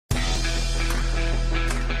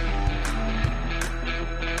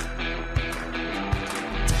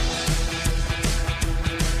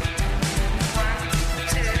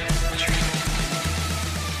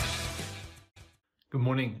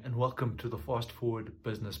morning and welcome to the Fast Forward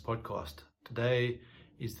Business Podcast. Today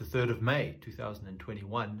is the 3rd of May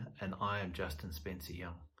 2021 and I am Justin Spencer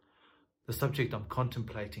Young. The subject I'm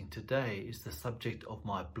contemplating today is the subject of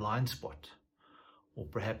my blind spot, or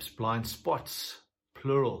perhaps blind spots,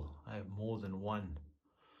 plural. I have more than one.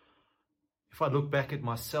 If I look back at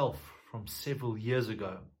myself from several years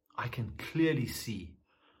ago, I can clearly see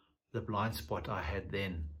the blind spot I had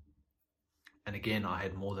then. And again, I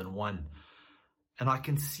had more than one. And I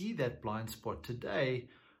can see that blind spot today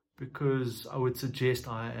because I would suggest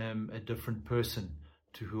I am a different person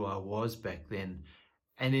to who I was back then.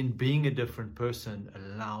 And in being a different person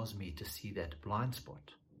allows me to see that blind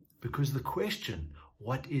spot. Because the question,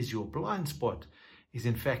 what is your blind spot, is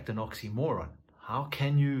in fact an oxymoron. How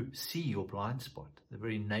can you see your blind spot? The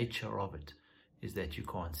very nature of it is that you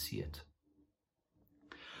can't see it.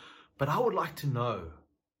 But I would like to know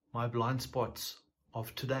my blind spots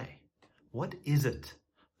of today. What is it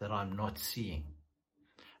that I'm not seeing?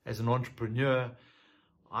 As an entrepreneur,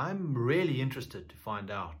 I'm really interested to find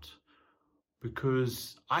out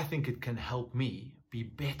because I think it can help me be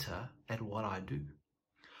better at what I do.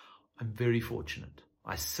 I'm very fortunate.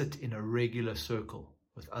 I sit in a regular circle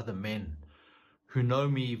with other men who know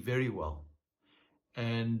me very well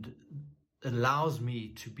and allows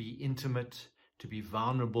me to be intimate, to be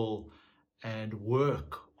vulnerable, and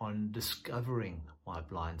work on discovering my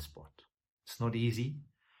blind spot. It's not easy,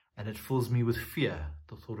 and it fills me with fear,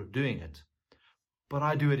 the thought of doing it. But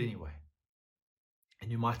I do it anyway.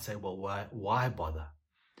 And you might say, well, why bother?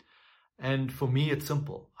 And for me, it's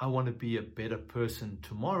simple. I want to be a better person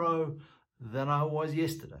tomorrow than I was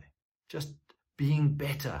yesterday. Just being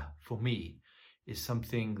better for me is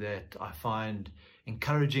something that I find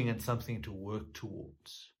encouraging and something to work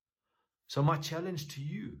towards. So my challenge to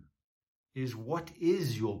you is, what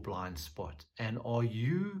is your blind spot? And are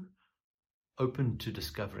you open to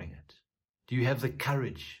discovering it? Do you have the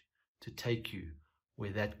courage to take you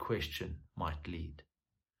where that question might lead?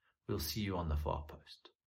 We'll see you on the far post.